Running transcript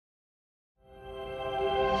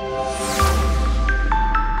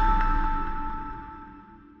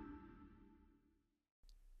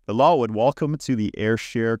Hello and welcome to the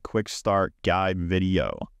Ayrshare Quick Start Guide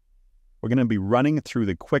video. We're going to be running through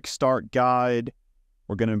the Quick Start Guide.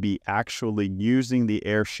 We're going to be actually using the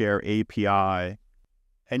Ayrshare API,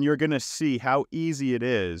 and you're going to see how easy it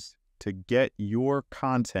is to get your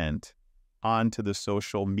content onto the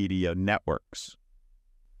social media networks.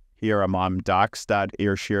 Here I'm on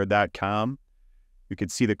docs.ayrshare.com. You can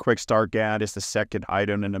see the Quick Start Guide is the second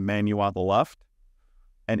item in the menu on the left.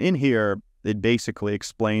 And in here, it basically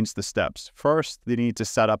explains the steps. First, you need to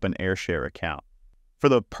set up an Ayrshare account. For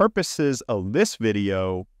the purposes of this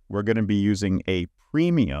video, we're going to be using a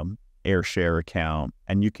premium Ayrshare account,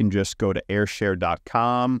 and you can just go to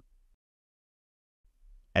ayrshare.com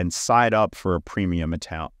and sign up for a premium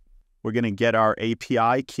account. We're going to get our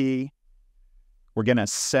API key. We're going to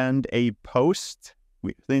send a post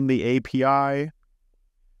within the API.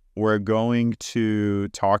 We're going to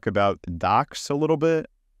talk about the docs a little bit.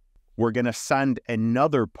 We're going to send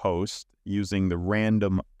another post using the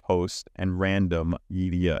random post and random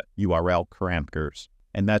media URL parameters.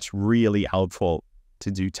 And that's really helpful to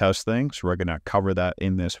do testing. So we're going to cover that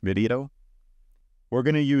in this video. We're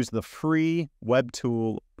going to use the free web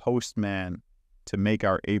tool Postman to make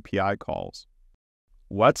our API calls.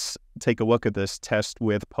 Let's take a look at this test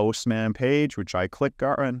with Postman page, which I click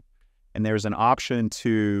on. And there's an option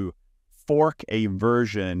to fork a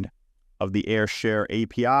version of the Ayrshare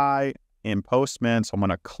API in Postman. So I'm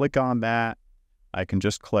going to click on that. I can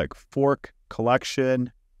just click fork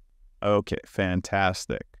collection. Okay,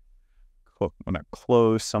 fantastic. I'm going to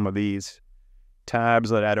close some of these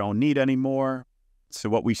tabs that I don't need anymore. So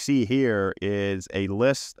what we see here is a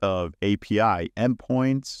list of API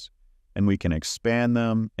endpoints, and we can expand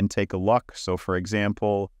them and take a look. So for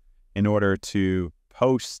example, in order to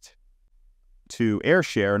post to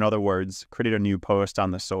Ayrshare, in other words, create a new post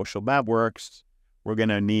on the social networks, we're going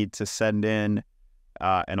to need to send in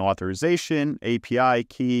an authorization API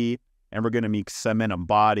key, and we're going to send in a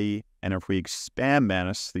body. And if we expand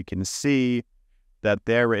this, you can see that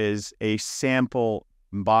there is a sample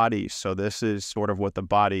body. So this is sort of what the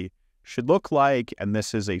body should look like, and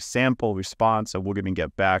this is a sample response that we're going to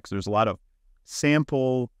get back. So there's a lot of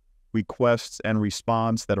sample requests and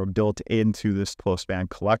response that are built into this Postman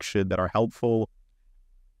collection that are helpful.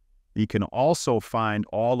 You can also find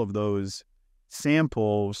all of those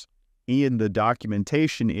samples in the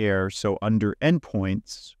documentation area. So under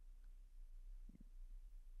endpoints,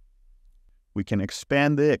 we can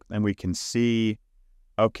expand it and we can see,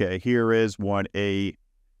 okay, here is what a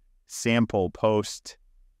sample post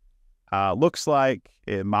looks like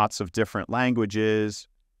in lots of different languages.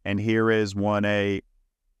 And here is what a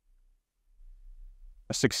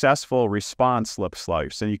successful response looks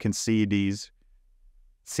like. So you can see these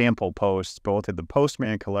sample posts both in the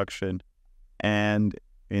Postman collection and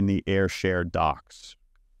in the Ayrshare docs.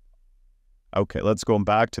 Okay, let's go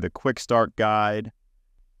back to the Quick Start Guide.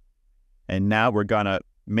 And now we're going to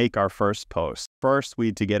make our first post. First, we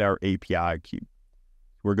need to get our API key.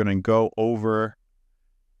 We're going to go over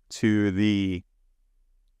to the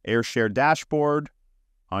Ayrshare dashboard.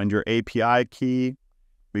 Under API key,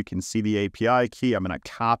 we can see the API key. I'm going to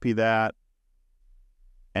copy that.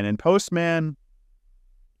 And in Postman,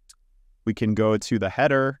 we can go to the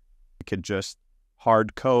header. We could just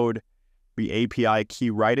hard code the API key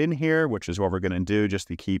right in here, which is what we're going to do just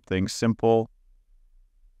to keep things simple.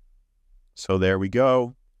 So there we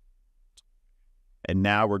go. And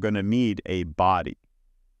now we're going to need a body.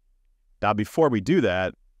 Now, before we do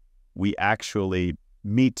that, we actually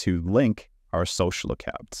need to link our social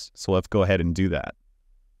accounts. So let's go ahead and do that.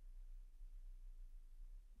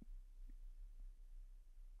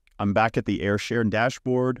 I'm back at the Ayrshare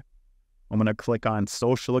dashboard. I'm going to click on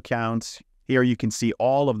social accounts. Here you can see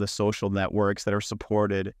all of the social networks that are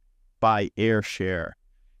supported by Ayrshare.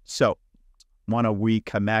 So I want to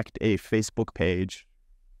reconnect a Facebook page.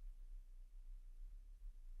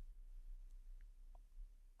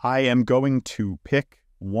 I am going to pick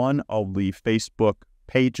one of the Facebook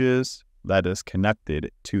pages that is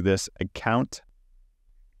connected to this account.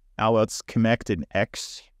 Now let's connect an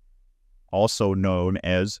X, also known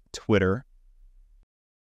as Twitter.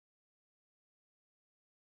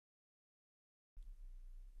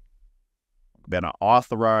 I'm going to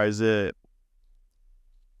authorize it.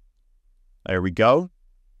 There we go.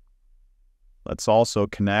 Let's also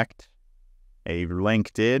connect a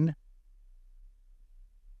LinkedIn,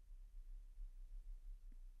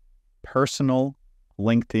 personal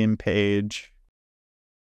LinkedIn page.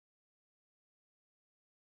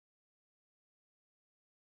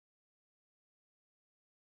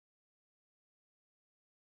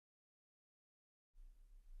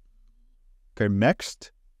 Okay,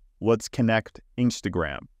 next, let's connect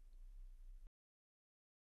Instagram.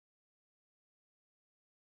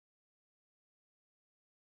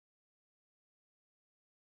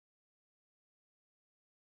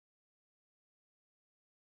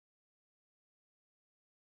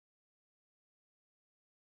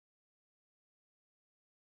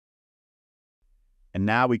 And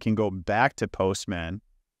now we can go back to Postman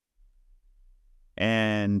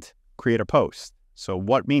and create a post. So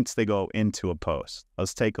what means they go into a post?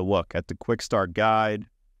 Let's take a look at the quick start guide.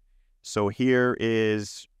 So here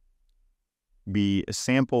is the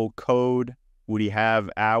sample code. We have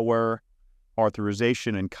our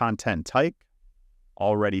authorization and content type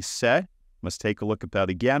already set. Let's take a look at that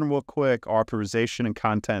again real quick. Authorization and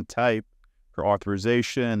content type. For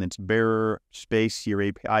authorization, it's bearer space your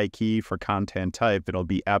API key. For content type, it'll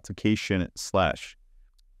be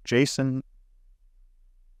application/JSON.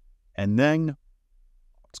 And then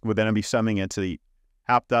we're going to be sending it to the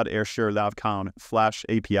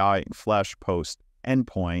app.ayrshare.com/API/post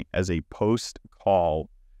endpoint as a post call,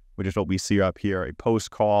 which is what we see up here, a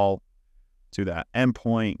post call to that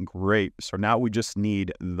endpoint. Great. So now we just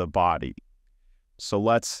need the body. So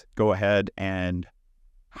let's go ahead and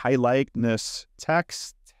highlight this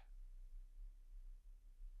text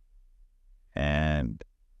and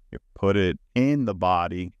you put it in the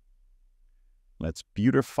body. Let's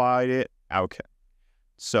beautify it. Okay.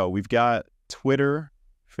 So we've got Twitter,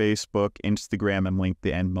 Facebook, Instagram, and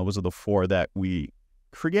LinkedIn. Those are the 4 that we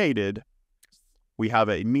created. We have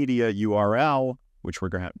a media URL, which we're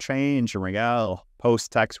going to change, and we got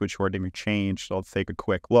post text, which we're going to change. So let's take a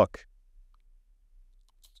quick look.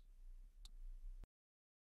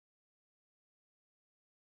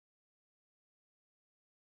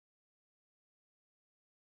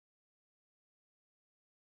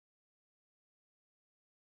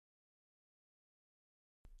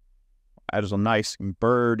 Add a nice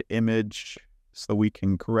bird image so we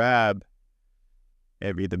can grab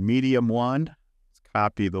maybe the medium one. Let's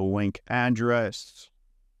copy the link address.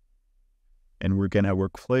 And we're going to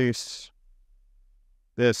replace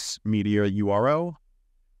this media URL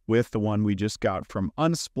with the one we just got from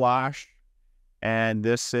Unsplash. And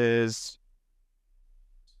this is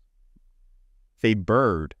a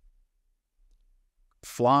bird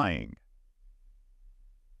flying.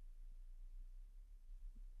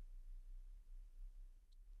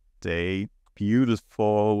 A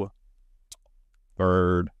beautiful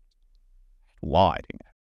bird flying.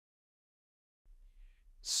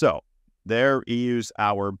 So there is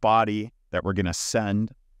our body that we're going to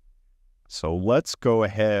send. So let's go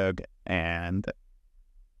ahead and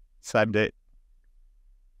send it.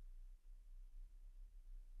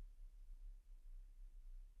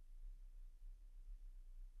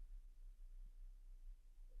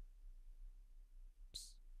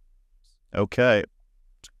 Okay.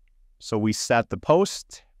 So we set the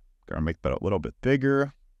post. Gonna make that a little bit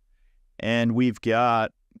bigger. And we've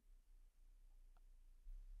got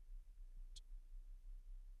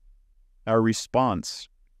our response.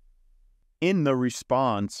 In the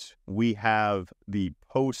response, we have the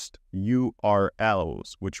post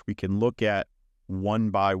URLs, which we can look at one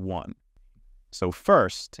by one. So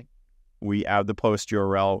first, we add the post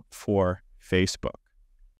URL for Facebook.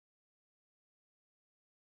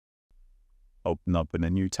 Open up in a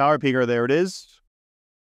new tower picker. There it is.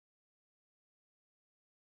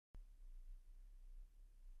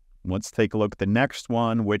 Let's take a look at the next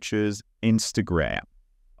one, which is Instagram.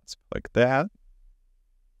 Let's click that.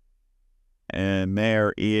 And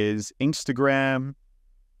there is Instagram.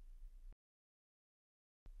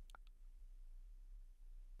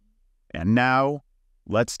 And now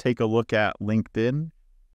let's take a look at LinkedIn.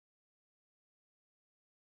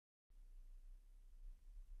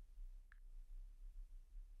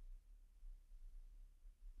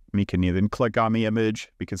 We can even click on the image.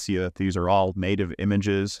 We can see that these are all native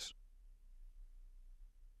images.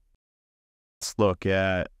 Let's look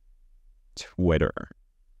at Twitter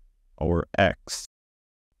or X.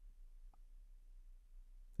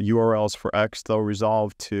 The URLs for X, they'll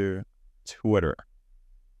resolve to Twitter.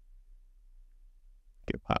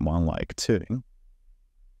 Give that one like too.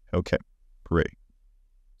 Okay, great.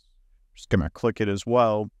 Just gonna click it as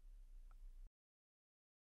well.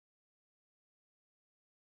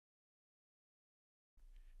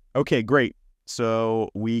 Okay, great. So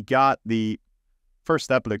we got the first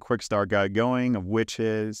step of the quick start guide going, of which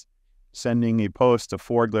is sending a post to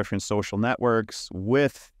 4 different social networks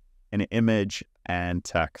with an image and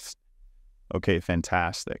text. Okay,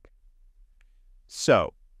 fantastic.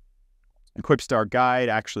 So the quick start guide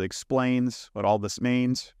actually explains what all this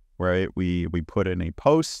means, right? We put in a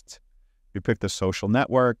post, we picked the social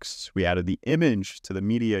networks, we added the image to the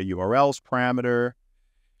media URLs parameter.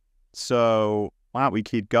 So why don't we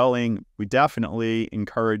keep going? We definitely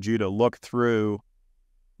encourage you to look through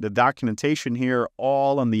the documentation here.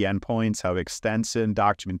 All on the endpoints have extensive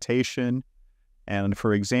documentation. And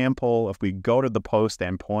for example, if we go to the post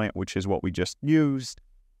endpoint, which is what we just used,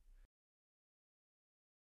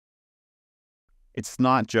 it's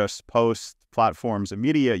not just post platforms and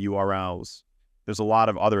media URLs. There's a lot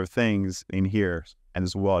of other things in here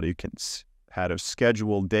as well. You can add a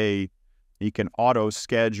schedule date. You can auto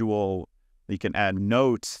schedule. You can add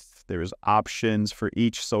notes. There's options for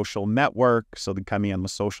each social network. So depending on the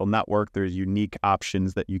social network, there's unique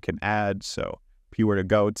options that you can add. So if you were to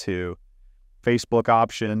go to Facebook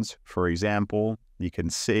options, for example, you can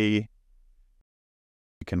see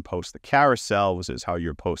you can post the carousel. This is how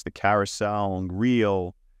you post the carousel and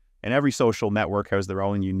reel. And every social network has their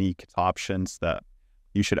own unique options that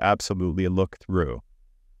you should absolutely look through.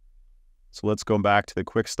 So let's go back to the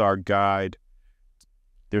quick start guide.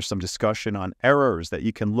 There's some discussion on errors that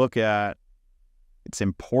you can look at. It's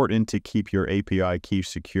important to keep your API key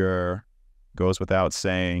secure. Goes without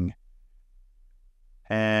saying.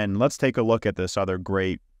 And let's take a look at this other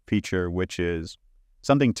great feature, which is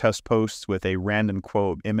something test posts with a random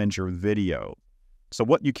quote, image, or video. So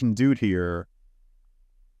what you can do here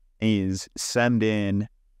is send in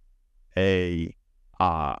make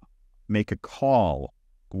a call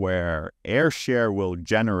where Ayrshare will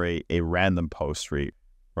generate a random post for you,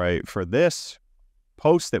 right? For this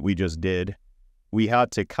post that we just did, we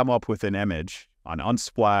had to come up with an image on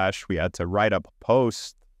Unsplash. We had to write up a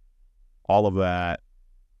post. All of that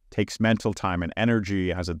takes mental time and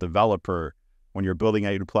energy as a developer. When you're building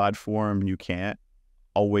a platform, you can't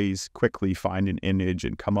always quickly find an image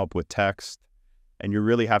and come up with text. And you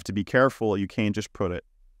really have to be careful. You can't just put it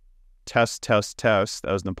test as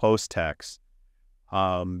the post text,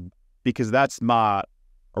 because that's not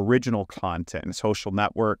original content in social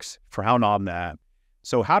networks frown on that.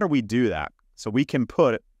 So how do we do that? So we can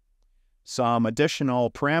put some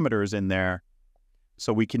additional parameters in there.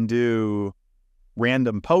 So we can do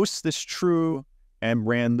random post is true and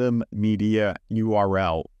random media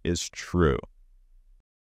URL is true.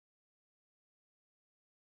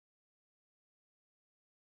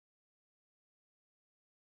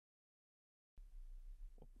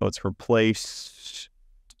 Let's replace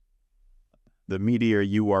the media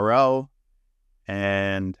URL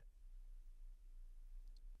and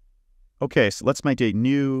okay, so let's make a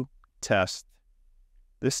new test.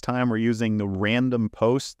 This time we're using the random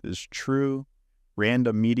post is true,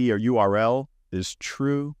 random media URL is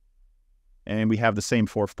true, and we have the same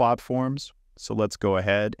 4 platforms. So let's go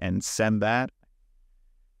ahead and send that.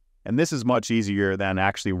 And this is much easier than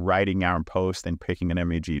actually writing our post and picking an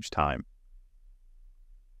image each time.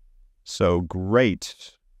 So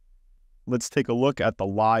great. Let's take a look at the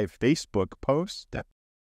live Facebook post. And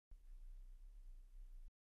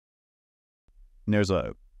there's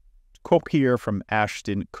a quote here from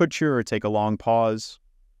Ashton Kutcher. Take a long pause.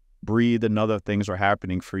 Breathe and other things are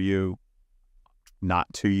happening for you,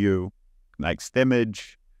 not to you. Next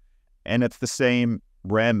image. And it's the same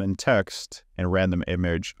random text and random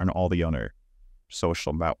image on all the other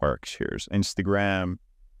social networks. Here's Instagram.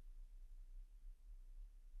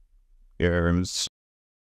 Here's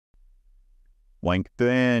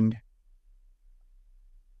LinkedIn.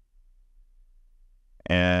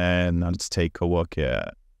 And let's take a look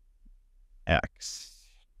at X.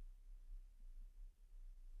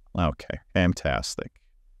 Okay, fantastic.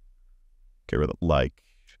 Get rid of like.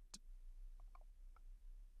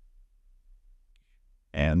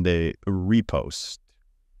 And they repost.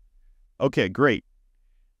 Okay, great.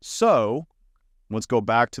 So let's go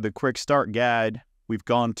back to the quick start guide. We've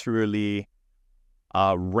gone through the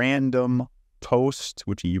random post,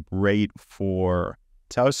 which you rate for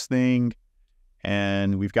testing.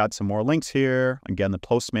 And we've got some more links here. Again, the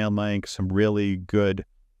Postman link, some really good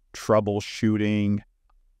troubleshooting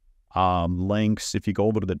links. If you go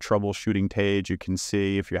over to the troubleshooting page, you can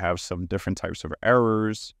see if you have some different types of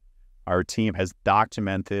errors. Our team has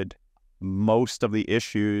documented most of the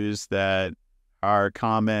issues that are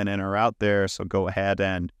common and are out there. So go ahead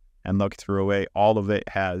and look through it. All of it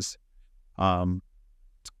has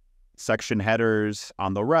section headers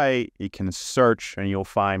on the right. You can search and you'll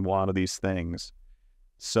find one of these things.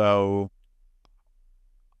 So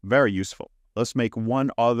very useful. Let's make one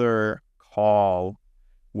other call,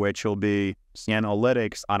 which will be the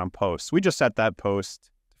analytics on a post. We just set that post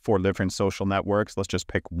for different social networks. Let's just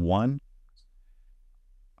pick one.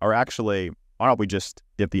 Or actually, why don't we just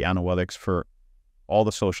get the analytics for all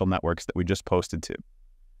the social networks that we just posted to?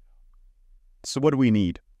 So what do we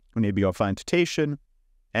need? We need the authentication,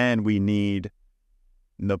 and we need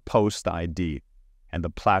the post ID and the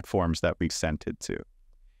platforms that we sent it to.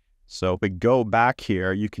 So if we go back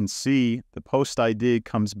here, you can see the post ID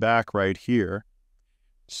comes back right here.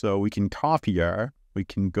 So we can copy her. We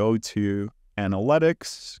can go to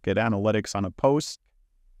analytics, get analytics on a post.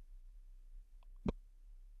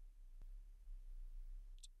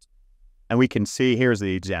 And we can see, here's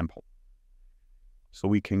the example. So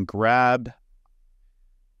we can grab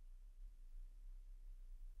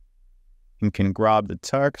the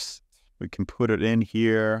text. We can put it in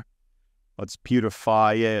here. Let's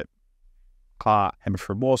beautify it. And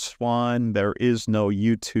for most one, there is no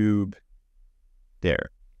YouTube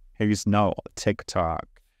there. Here's no TikTok.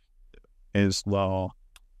 Is no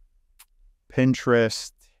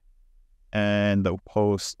Pinterest. And the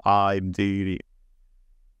post ID.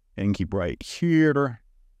 And keep right here.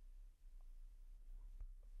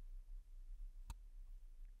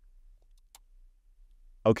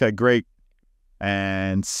 Okay, great.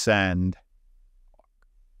 And send.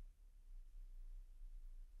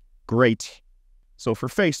 Great. So for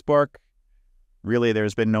Facebook, really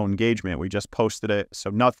there's been no engagement. We just posted it,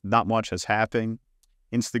 so not much has happened.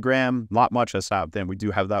 Instagram, not much has happened. We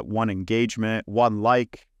do have that one engagement, one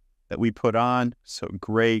like that we put on, so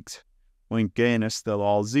great. LinkedIn is still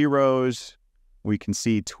all zeros. We can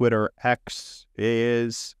see Twitter X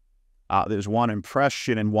is, there's one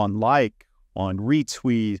impression and one like, on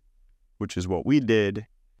retweet, which is what we did.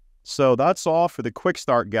 So that's all for the quick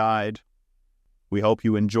start guide. We hope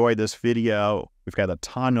you enjoyed this video. We've got a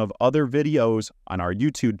ton of other videos on our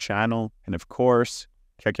YouTube channel. And of course,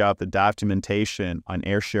 check out the documentation on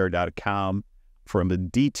Ayrshare.com for the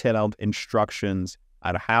detailed instructions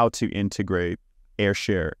on how to integrate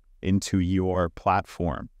Ayrshare into your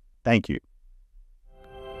platform. Thank you.